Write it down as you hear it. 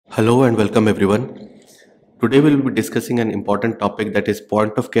Hello and welcome everyone. Today we will be discussing an important topic, that is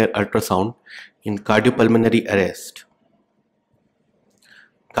point of care ultrasound in cardiopulmonary arrest.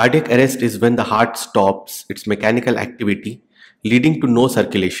 Cardiac arrest is when the heart stops its mechanical activity, leading to no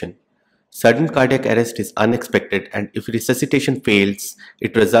circulation. Sudden cardiac arrest is unexpected, and if resuscitation fails,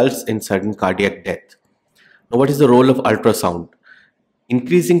 it results in sudden cardiac death. Now, what is the role of ultrasound?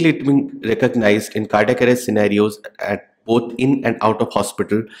 Increasingly, it being recognized in cardiac arrest scenarios at both in and out of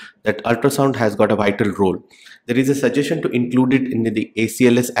hospital that ultrasound has got a vital role. There is a suggestion to include it in the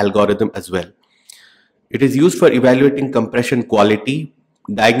ACLS algorithm as well. It is used for evaluating compression quality,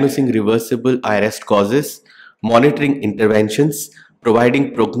 diagnosing reversible arrest causes, monitoring interventions,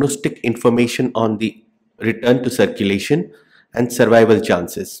 providing prognostic information on the return to circulation, and survival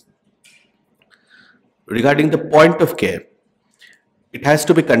chances. Regarding the point of care, it has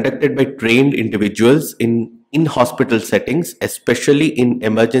to be conducted by trained individuals in hospital settings, especially in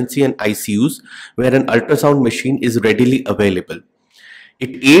emergency and ICUs, where an ultrasound machine is readily available.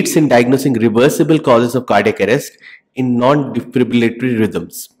 It aids in diagnosing reversible causes of cardiac arrest in non-defibrillatory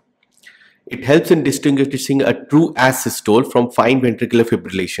rhythms. It helps in distinguishing a true asystole from fine ventricular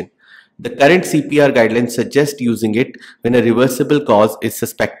fibrillation. The current CPR guidelines suggest using it when a reversible cause is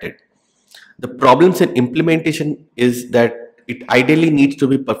suspected. The problems in implementation is that it ideally needs to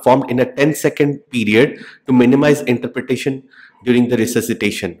be performed in a 10-second period to minimize interpretation during the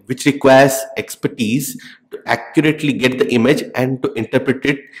resuscitation, which requires expertise to accurately get the image and to interpret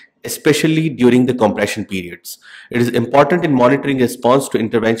it, especially during the compression periods. It is important in monitoring response to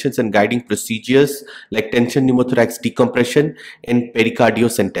interventions and guiding procedures like tension pneumothorax decompression and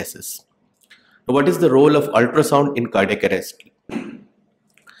pericardiocentesis. Now, what is the role of ultrasound in cardiac arrest?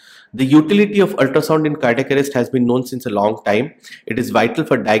 The utility of ultrasound in cardiac arrest has been known since a long time. It is vital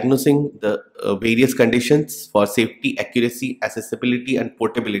for diagnosing the various conditions for safety, accuracy, accessibility, and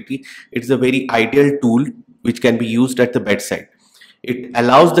portability. It is a very ideal tool which can be used at the bedside. It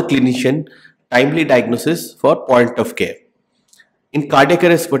allows the clinician timely diagnosis for point of care. In cardiac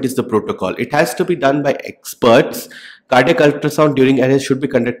arrest, what is the protocol? It has to be done by experts. Cardiac ultrasound during arrest should be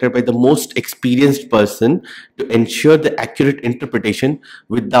conducted by the most experienced person to ensure the accurate interpretation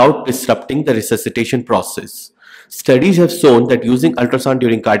without disrupting the resuscitation process. Studies have shown that using ultrasound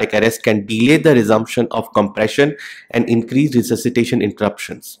during cardiac arrest can delay the resumption of compression and increase resuscitation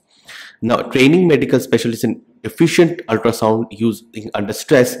interruptions. Now, training medical specialists in efficient ultrasound using under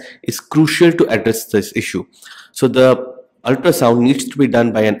stress is crucial to address this issue. So the ultrasound needs to be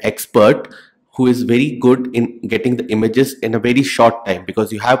done by an expert who is very good in getting the images in a very short time,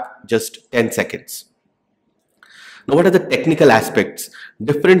 because you have just 10 seconds. Now, what are the technical aspects?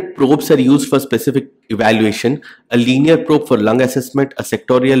 Different probes are used for specific evaluation. A linear probe for lung assessment, a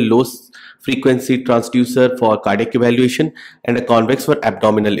sectorial low frequency transducer for cardiac evaluation, and a convex for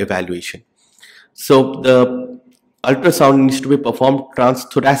abdominal evaluation. So the ultrasound needs to be performed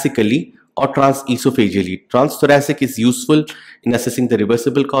transthoracically or transesophageally. Transthoracic is useful in assessing the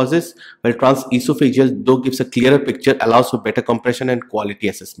reversible causes, while transesophageal, though gives a clearer picture, allows for better compression and quality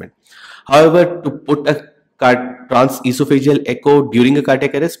assessment. However, to put a transesophageal echo during a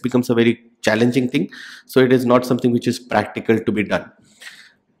cardiac arrest becomes a very challenging thing, so it is not something which is practical to be done.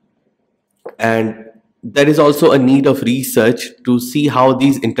 And there is also a need of research to see how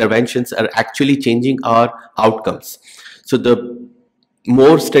these interventions are actually changing our outcomes. So the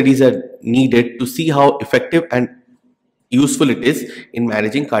more studies are needed to see how effective and useful it is in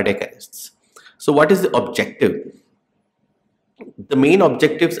managing cardiac arrests. So what is the objective? The main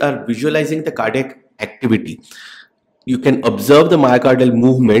objectives are visualizing the cardiac activity. You can observe the myocardial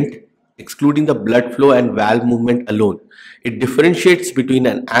movement, excluding the blood flow and valve movement alone. It differentiates between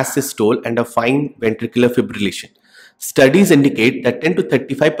an asystole and a fine ventricular fibrillation. Studies indicate that 10 to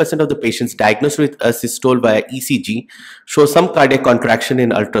 35% of the patients diagnosed with a systole via ECG show some cardiac contraction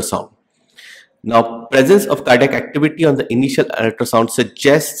in ultrasound. Now, presence of cardiac activity on the initial ultrasound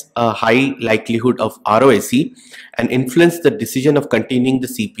suggests a high likelihood of ROSC and influence the decision of continuing the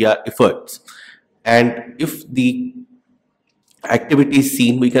CPR efforts. And if the activity is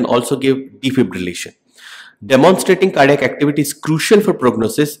seen, we can also give defibrillation. Demonstrating cardiac activity is crucial for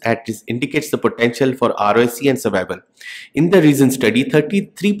prognosis, as it indicates the potential for ROSC and survival. In the recent study,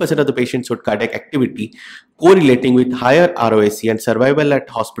 33% of the patients showed cardiac activity, correlating with higher ROSC and survival at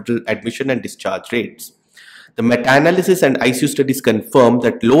hospital admission and discharge rates. The meta-analysis and ICU studies confirm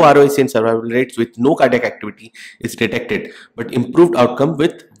that low ROSC and survival rates with no cardiac activity is detected, but improved outcome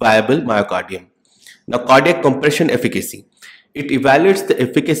with viable myocardium. Now, cardiac compression efficacy. It evaluates the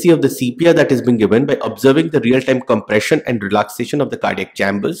efficacy of the CPR that is being given by observing the real-time compression and relaxation of the cardiac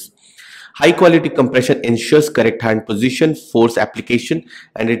chambers. High quality compression ensures correct hand position, force application,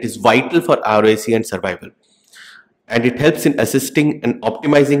 and it is vital for ROAC and survival. And it helps in assisting and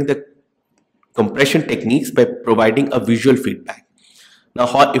optimizing the compression techniques by providing a visual feedback. Now,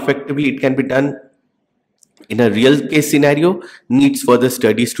 how effectively it can be done in a real case scenario needs further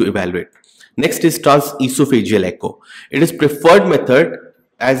studies to evaluate. Next is transesophageal echo. It is preferred method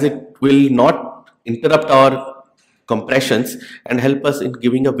as it will not interrupt our compressions and help us in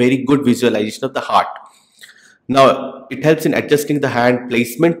giving a very good visualization of the heart. Now, it helps in adjusting the hand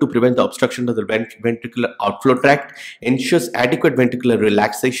placement to prevent the obstruction of the ventricular outflow tract, ensures adequate ventricular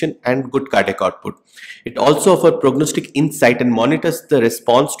relaxation and good cardiac output. It also offers prognostic insight and monitors the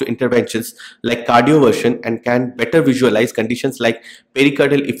response to interventions like cardioversion and can better visualize conditions like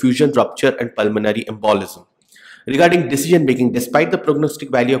pericardial effusion, rupture and pulmonary embolism. Regarding decision making, despite the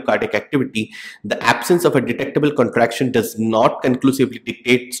prognostic value of cardiac activity, the absence of a detectable contraction does not conclusively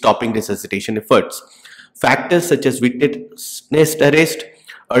dictate stopping resuscitation efforts. Factors such as witness arrest,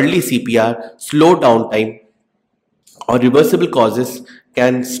 early CPR, slow downtime, or reversible causes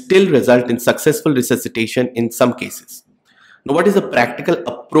can still result in successful resuscitation in some cases. Now, what is the practical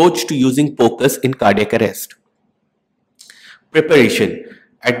approach to using POCUS in cardiac arrest? Preparation.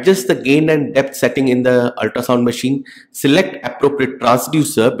 Adjust the gain and depth setting in the ultrasound machine. Select appropriate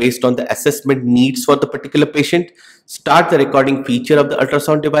transducer based on the assessment needs for the particular patient. Start the recording feature of the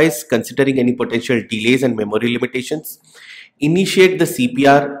ultrasound device, considering any potential delays and memory limitations. Initiate the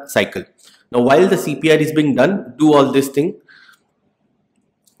CPR cycle. Now, while the CPR is being done, do all this thing.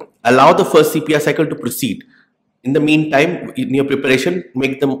 Allow the first CPR cycle to proceed. In the meantime, in your preparation,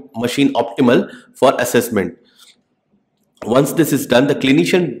 make the machine optimal for assessment. Once this is done, the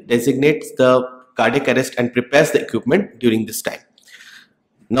clinician designates the cardiac arrest and prepares the equipment during this time.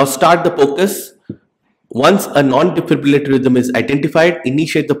 Now start the POCUS. Once a non-defibrillatory rhythm is identified,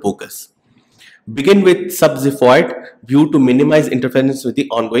 initiate the POCUS. Begin with subxiphoid view to minimize interference with the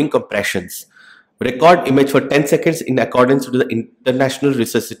ongoing compressions. Record image for 10 seconds in accordance with the International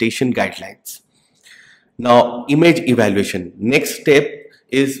Resuscitation Guidelines. Now, image evaluation. Next step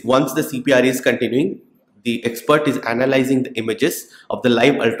is once the CPR is continuing, the expert is analyzing the images of the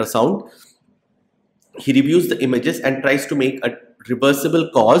live ultrasound. He reviews the images and tries to make a reversible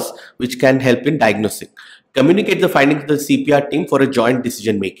cause which can help in diagnosing. Communicate the findings to the CPR team for a joint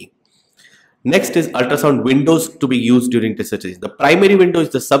decision making. Next is ultrasound windows to be used during resuscitation. The primary window is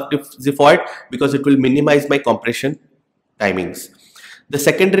the subxiphoid because it will minimize my compression timings. The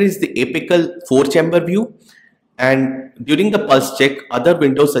secondary is the apical 4-chamber view, and during the pulse check, other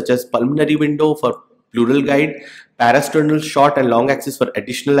windows such as pulmonary window for pleural guide, parasternal short and long axis for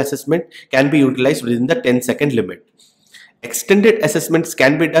additional assessment can be utilized within the 10-second limit. Extended assessments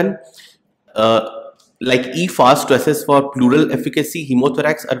can be done like EFAST to assess for pleural efficacy,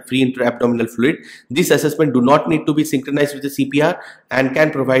 hemothorax or free intra-abdominal fluid. These assessments do not need to be synchronized with the CPR and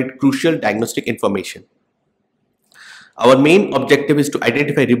can provide crucial diagnostic information. Our main objective is to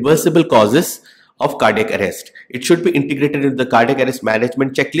identify reversible causes of cardiac arrest. It should be integrated into the cardiac arrest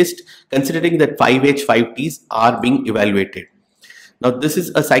management checklist, considering that 5H, 5Ts are being evaluated. Now, this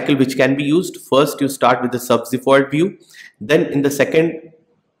is a cycle which can be used. First, you start with the subxiphoid view. Then in the second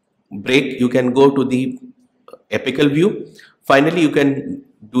break, you can go to the apical view. Finally, you can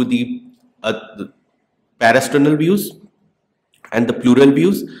do the parasternal views and the pleural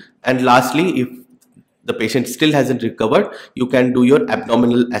views. And lastly, if the patient still hasn't recovered, you can do your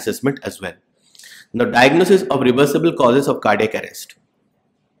abdominal assessment as well. Now, diagnosis of reversible causes of cardiac arrest.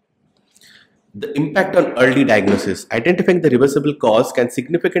 The impact on early diagnosis. Identifying the reversible cause can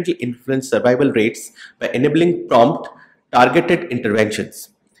significantly influence survival rates by enabling prompt, targeted interventions.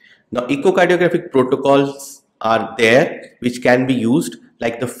 Now, echocardiographic protocols are there which can be used,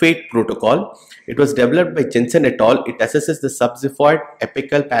 like the FATE protocol. It was developed by Jensen et al. It assesses the subxiphoid,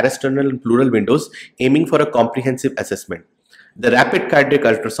 apical, parasternal and pleural windows, aiming for a comprehensive assessment. The rapid cardiac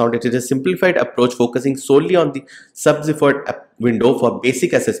ultrasound, it is a simplified approach focusing solely on the subxiphoid window for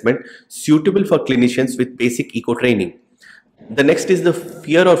basic assessment, suitable for clinicians with basic echo training. The next is the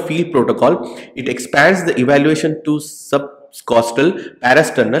fear or feel protocol. It expands the evaluation to subcostal,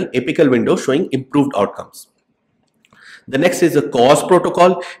 parasternal, apical window, showing improved outcomes. The next is the cause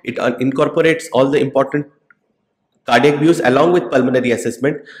protocol. It incorporates all the important cardiac views along with pulmonary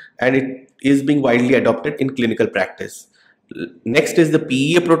assessment, and it is being widely adopted in clinical practice. Next is the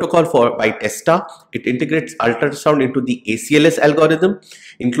PEA protocol by TESTA. It integrates ultrasound into the ACLS algorithm,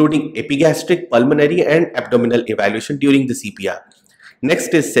 including epigastric, pulmonary and abdominal evaluation during the CPR.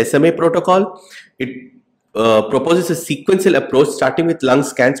 Next is SESAME protocol. It proposes a sequential approach starting with lung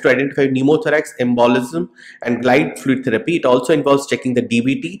scans to identify pneumothorax, embolism, and glide fluid therapy. It also involves checking the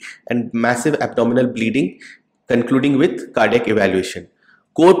DVT and massive abdominal bleeding, concluding with cardiac evaluation.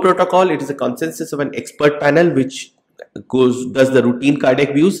 Core protocol, it is a consensus of an expert panel which does the routine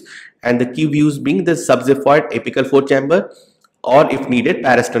cardiac views, and the key views being the subxiphoid apical 4-chamber, or if needed,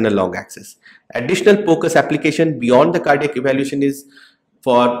 parasternal long axis. Additional POCUS application beyond the cardiac evaluation is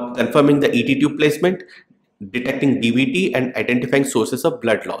for confirming the ET tube placement, detecting DVT, and identifying sources of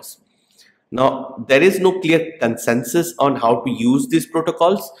blood loss. Now, there is no clear consensus on how to use these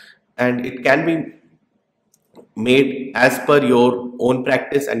protocols, and it can be made as per your own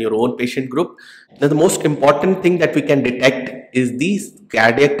practice and your own patient group. Now, the most important thing that we can detect is the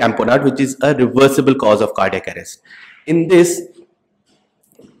cardiac tamponade, which is a reversible cause of cardiac arrest. In this,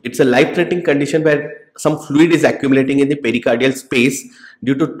 it's a life-threatening condition where some fluid is accumulating in the pericardial space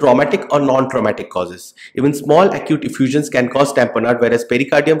due to traumatic or non-traumatic causes. Even small acute effusions can cause tamponade, whereas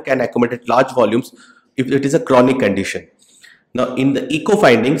pericardium can accumulate large volumes if it is a chronic condition. Now, in the echo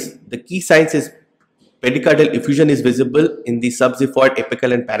findings, the key signs is pericardial effusion is visible in the subxiphoid,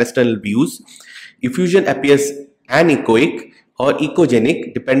 apical, and parasternal views. Effusion appears anechoic or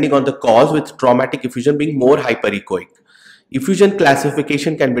echogenic depending on the cause, with traumatic effusion being more hyperechoic. Effusion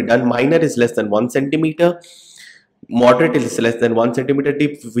classification can be done. Minor is less than 1 centimeter, moderate is less than 1 centimeter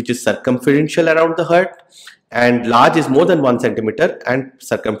deep, which is circumferential around the heart, and large is more than 1 centimeter and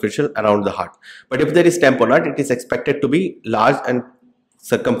circumferential around the heart. But if there is tamponade, it is expected to be large and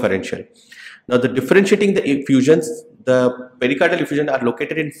circumferential. Now, the differentiating the effusions, the pericardial effusion are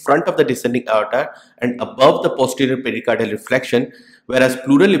located in front of the descending aorta and above the posterior pericardial reflection, whereas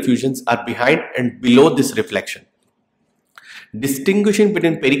pleural effusions are behind and below this reflection. Distinguishing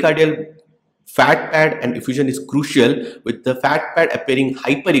between pericardial fat pad and effusion is crucial, with the fat pad appearing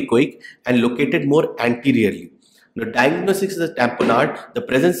hyperechoic and located more anteriorly. Now, diagnosis of tamponade, the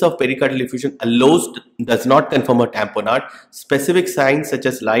presence of pericardial effusion does not confirm a tamponade. Specific signs such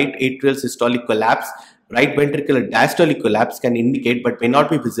as right atrial systolic collapse, right ventricular diastolic collapse can indicate but may not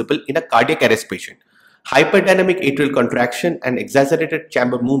be visible in a cardiac arrest patient. Hyperdynamic atrial contraction and exaggerated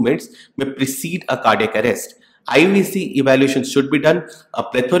chamber movements may precede a cardiac arrest. IVC evaluation should be done. A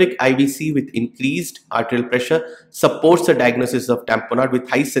plethoric IVC with increased arterial pressure supports the diagnosis of tamponade with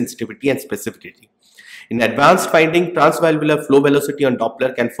high sensitivity and specificity. In advanced finding, transvalvular flow velocity on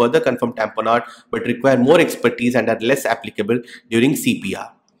Doppler can further confirm tamponade but require more expertise and are less applicable during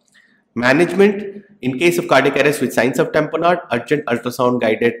CPR. Management, in case of cardiac arrest with signs of tamponade, urgent ultrasound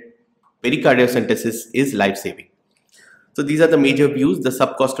guided pericardiocentesis is life-saving. So these are the major views. The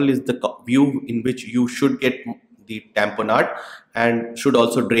subcostal is the view in which you should get the tamponade and should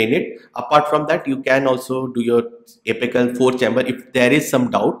also drain it. Apart from that, you can also do your apical 4-chamber if there is some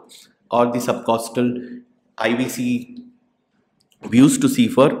doubt, or the subcostal IVC views to see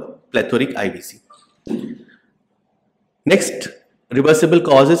for plethoric IVC. Next reversible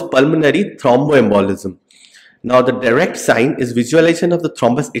cause is pulmonary thromboembolism. Now, the direct sign is visualization of the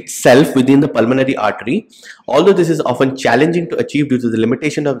thrombus itself within the pulmonary artery, although this is often challenging to achieve due to the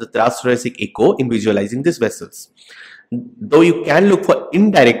limitation of the thoracic echo in visualizing these vessels. Though you can look for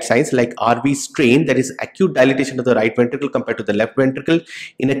indirect signs like RV strain, that is acute dilatation of the right ventricle compared to the left ventricle,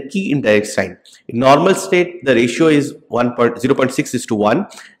 in a key indirect sign. In normal state, the ratio is 0.6:1,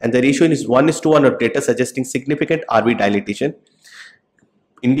 and the ratio is 1:1 or greater, suggesting significant RV dilatation,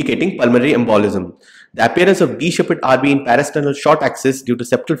 indicating pulmonary embolism. The appearance of D-shaped RV in parasternal short axis due to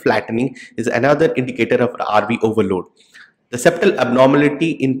septal flattening is another indicator of RV overload. The septal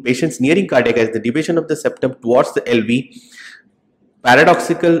abnormality in patients nearing cardiac arrest, the deviation of the septum towards the LV,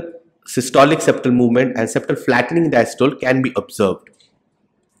 paradoxical systolic septal movement, and septal flattening in diastole can be observed.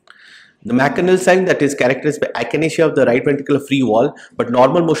 The McConnell sign, that is characterized by akinesia of the right ventricular free wall but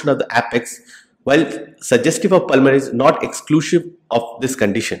normal motion of the apex, while suggestive of pulmonary, is not exclusive of this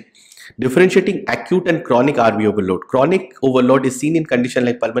condition. Differentiating acute and chronic RV overload. Chronic overload is seen in conditions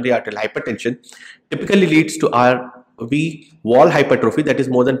like pulmonary arterial hypertension, typically leads to RV wall hypertrophy, that is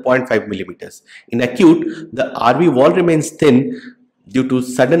more than 0.5 millimeters. In acute, the RV wall remains thin due to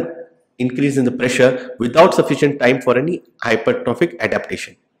sudden increase in the pressure without sufficient time for any hypertrophic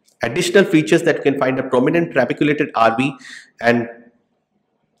adaptation. Additional features that you can find are prominent trabeculated RV and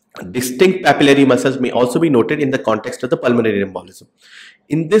distinct papillary muscles may also be noted in the context of the pulmonary embolism.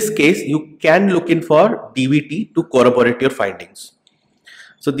 In this case, you can look in for DVT to corroborate your findings.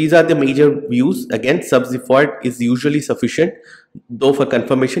 So these are the major views. Again, subxiphoid is usually sufficient, though for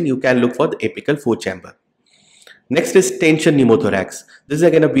confirmation you can look for the apical 4-chamber. Next is tension pneumothorax. This is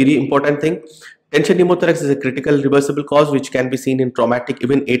again a very important thing. Tension pneumothorax is a critical reversible cause which can be seen in traumatic,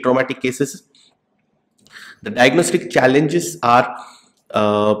 even atraumatic cases. The diagnostic challenges are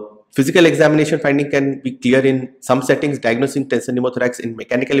physical examination finding can be clear in some settings. Diagnosing tensor pneumothorax in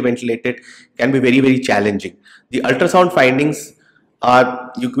mechanically ventilated can be very challenging. The ultrasound findings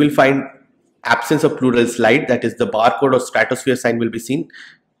are, you will find absence of pleural slide, that is the barcode or stratosphere sign will be seen,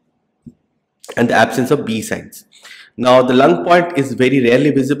 and the absence of B signs. Now the lung point is very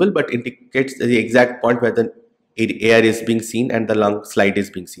rarely visible but indicates the exact point where the air is being seen and the lung slide is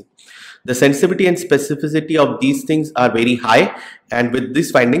being seen. The sensitivity and specificity of these things are very high, and with these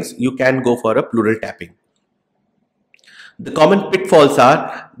findings you can go for a pleural tapping. The common pitfalls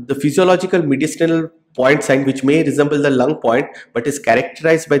are the physiological mediastinal point sign, which may resemble the lung point but is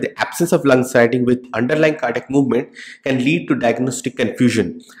characterized by the absence of lung sliding with underlying cardiac movement, can lead to diagnostic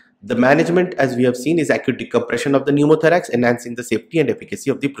confusion. The management, as we have seen, is acute decompression of the pneumothorax, enhancing the safety and efficacy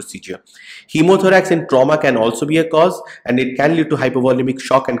of the procedure. Hemothorax in trauma can also be a cause, and it can lead to hypovolemic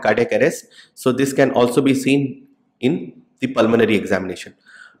shock and cardiac arrest. So this can also be seen in the pulmonary examination.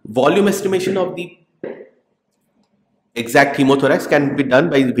 Volume estimation of the exact hemothorax can be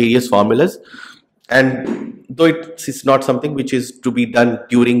done by various formulas, and though it is not something which is to be done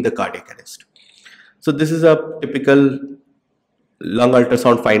during the cardiac arrest. So this is a typical lung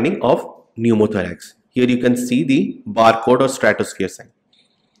ultrasound finding of pneumothorax. Here you can see the barcode or stratosphere sign.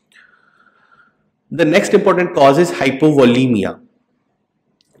 The next important cause is hypovolemia.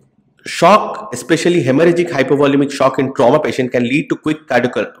 Shock, especially hemorrhagic hypovolemic shock in trauma patient, can lead to quick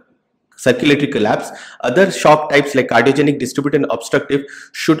cardiac circulatory collapse. Other shock types like cardiogenic, distributed and obstructive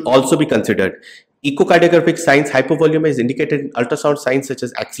should also be considered. Echocardiographic signs, hypovolemia is indicated in ultrasound signs such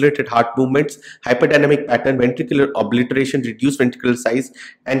as accelerated heart movements, hyperdynamic pattern, ventricular obliteration, reduced ventricular size,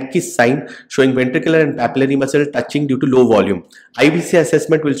 and KISS sign showing ventricular and papillary muscle touching due to low volume. IVC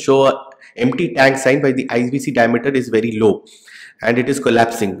assessment will show a empty tank sign by the IVC diameter is very low and it is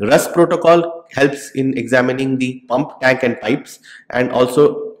collapsing. Russ protocol helps in examining the pump, tank and pipes, and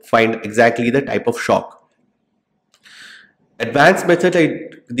also find exactly the type of shock. Advanced methods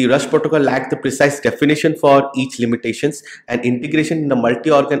like the Rush protocol lack the precise definition for each limitations, and integration in a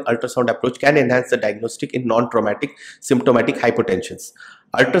multi-organ ultrasound approach can enhance the diagnostic in non-traumatic symptomatic hypotensions.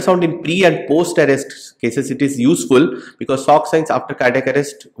 Ultrasound in pre and post-arrest cases, it is useful because shock signs after cardiac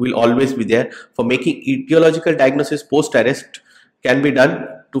arrest will always be there. For making etiological diagnosis post-arrest can be done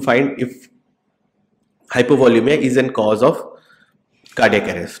to find if hypovolemia is a cause of cardiac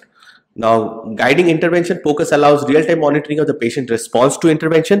arrest. Now, guiding intervention, POCUS allows real-time monitoring of the patient response to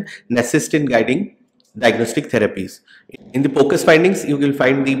intervention and assist in guiding diagnostic therapies. In the POCUS findings, you will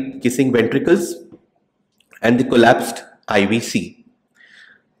find the kissing ventricles and the collapsed IVC.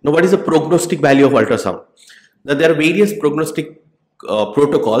 Now, what is the prognostic value of ultrasound? Now, there are various prognostic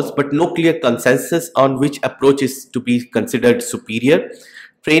protocols, but no clear consensus on which approach is to be considered superior.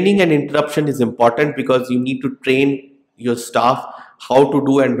 Training and interruption is important because you need to train your staff how to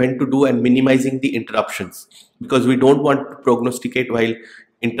do and when to do, and minimizing the interruptions, because we don't want to prognosticate while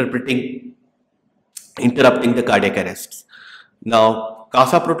interrupting the cardiac arrests. Now,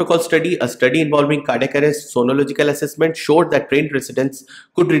 CASA protocol study, a study involving cardiac arrest sonological assessment, showed that trained residents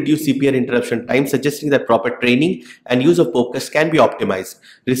could reduce CPR interruption time, suggesting that proper training and use of POCUS can be optimized.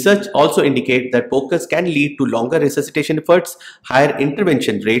 Research also indicates that POCUS can lead to longer resuscitation efforts, higher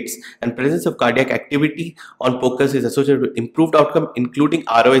intervention rates, and presence of cardiac activity on POCUS is associated with improved outcome, including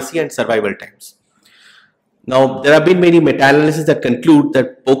ROIC and survival times. Now, there have been many meta-analyses that conclude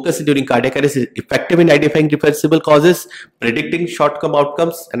that POCUS during cardiac arrest is effective in identifying reversible causes, predicting short-term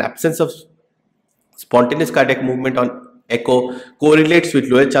outcomes, and absence of spontaneous cardiac movement on echo correlates with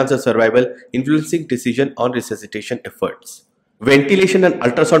lower chance of survival, influencing decision on resuscitation efforts. Ventilation and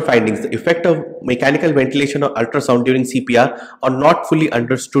ultrasound findings. The effect of mechanical ventilation or ultrasound during CPR are not fully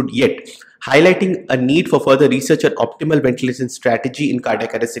understood yet, highlighting a need for further research and optimal ventilation strategy in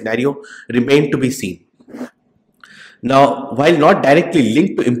cardiac arrest scenario remain to be seen. Now, while not directly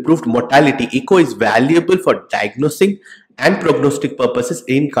linked to improved mortality, echo is valuable for diagnosing and prognostic purposes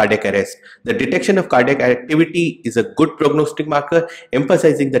in cardiac arrest. The detection of cardiac activity is a good prognostic marker,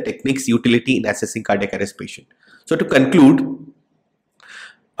 emphasizing the technique's utility in assessing cardiac arrest patient. So to conclude,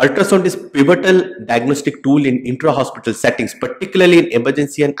 ultrasound is pivotal diagnostic tool in intra-hospital settings, particularly in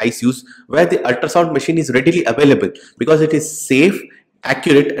emergency and ICUs, where the ultrasound machine is readily available because it is safe,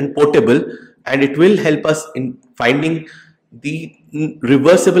 accurate and portable, and it will help us in finding the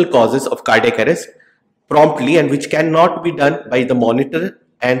reversible causes of cardiac arrest promptly, and which cannot be done by the monitor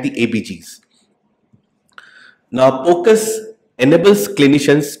and the ABGs. Now, POCUS enables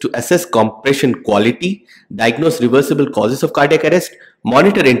clinicians to assess compression quality, diagnose reversible causes of cardiac arrest,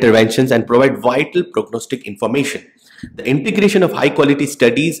 monitor interventions, and provide vital prognostic information. The integration of high quality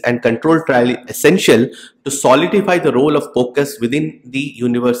studies and controlled trial is essential to solidify the role of POCUS within the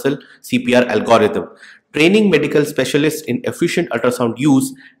universal CPR algorithm. Training medical specialists in efficient ultrasound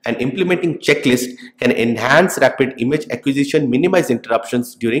use and implementing checklists can enhance rapid image acquisition, minimize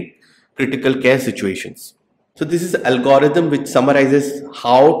interruptions during critical care situations. So this is an algorithm which summarizes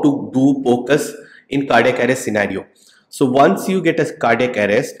how to do POCUS in cardiac arrest scenario. So once you get a cardiac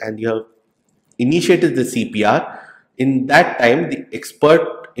arrest and you have initiated the CPR, in that time the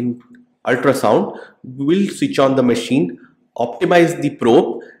expert in ultrasound will switch on the machine, optimize the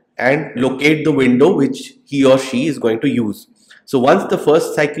probe and locate the window which he or she is going to use. So once the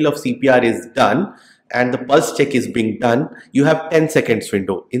first cycle of CPR is done and the pulse check is being done, you have 10 seconds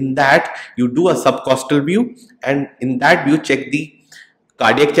window. In that you do a subcostal view, and in that view check the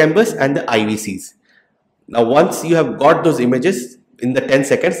cardiac chambers and the IVCs. Now once you have got those images, in the 10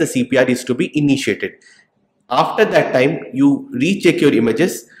 seconds the CPR is to be initiated. After that time you recheck your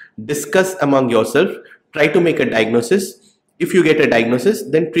images, discuss among yourself, try to make a diagnosis. If you get a diagnosis,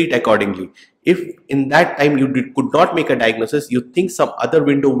 then treat accordingly. If in that time you could not make a diagnosis, you think some other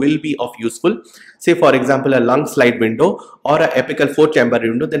window will be of useful, say for example a lung slide window or a apical 4-chamber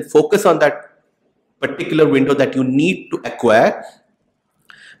window, then focus on that particular window that you need to acquire.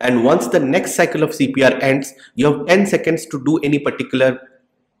 And once the next cycle of CPR ends, you have 10 seconds to do any particular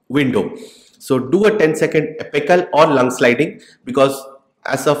window. So do a 10-second apical or lung sliding, because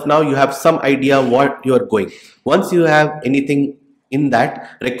as of now you have some idea what you are going. Once you have anything in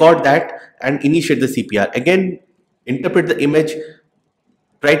that, record that and initiate the CPR. Again, interpret the image,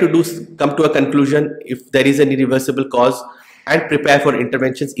 try to come to a conclusion if there is any reversible cause, and prepare for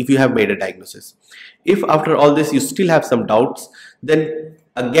interventions if you have made a diagnosis. If after all this you still have some doubts, then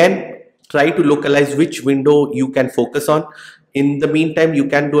again try to localize which window you can focus on. In the meantime, you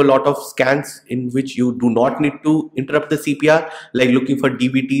can do a lot of scans in which you do not need to interrupt the CPR, like looking for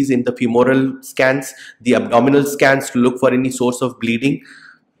DVTs in the femoral scans, the abdominal scans to look for any source of bleeding,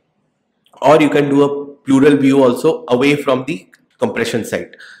 or you can do a pleural view also away from the compression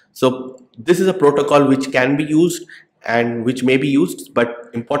site. So this is a protocol which can be used and which may be used, but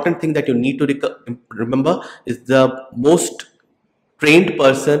important thing that you need to remember is the most trained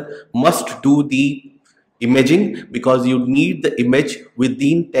person must do the imaging, because you need the image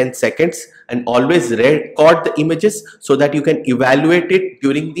within 10 seconds, and always record the images so that you can evaluate it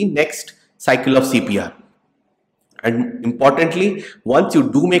during the next cycle of CPR. And importantly, once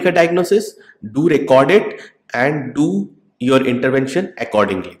you do make a diagnosis, do record it and do your intervention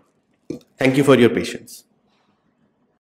accordingly. Thank you for your patience.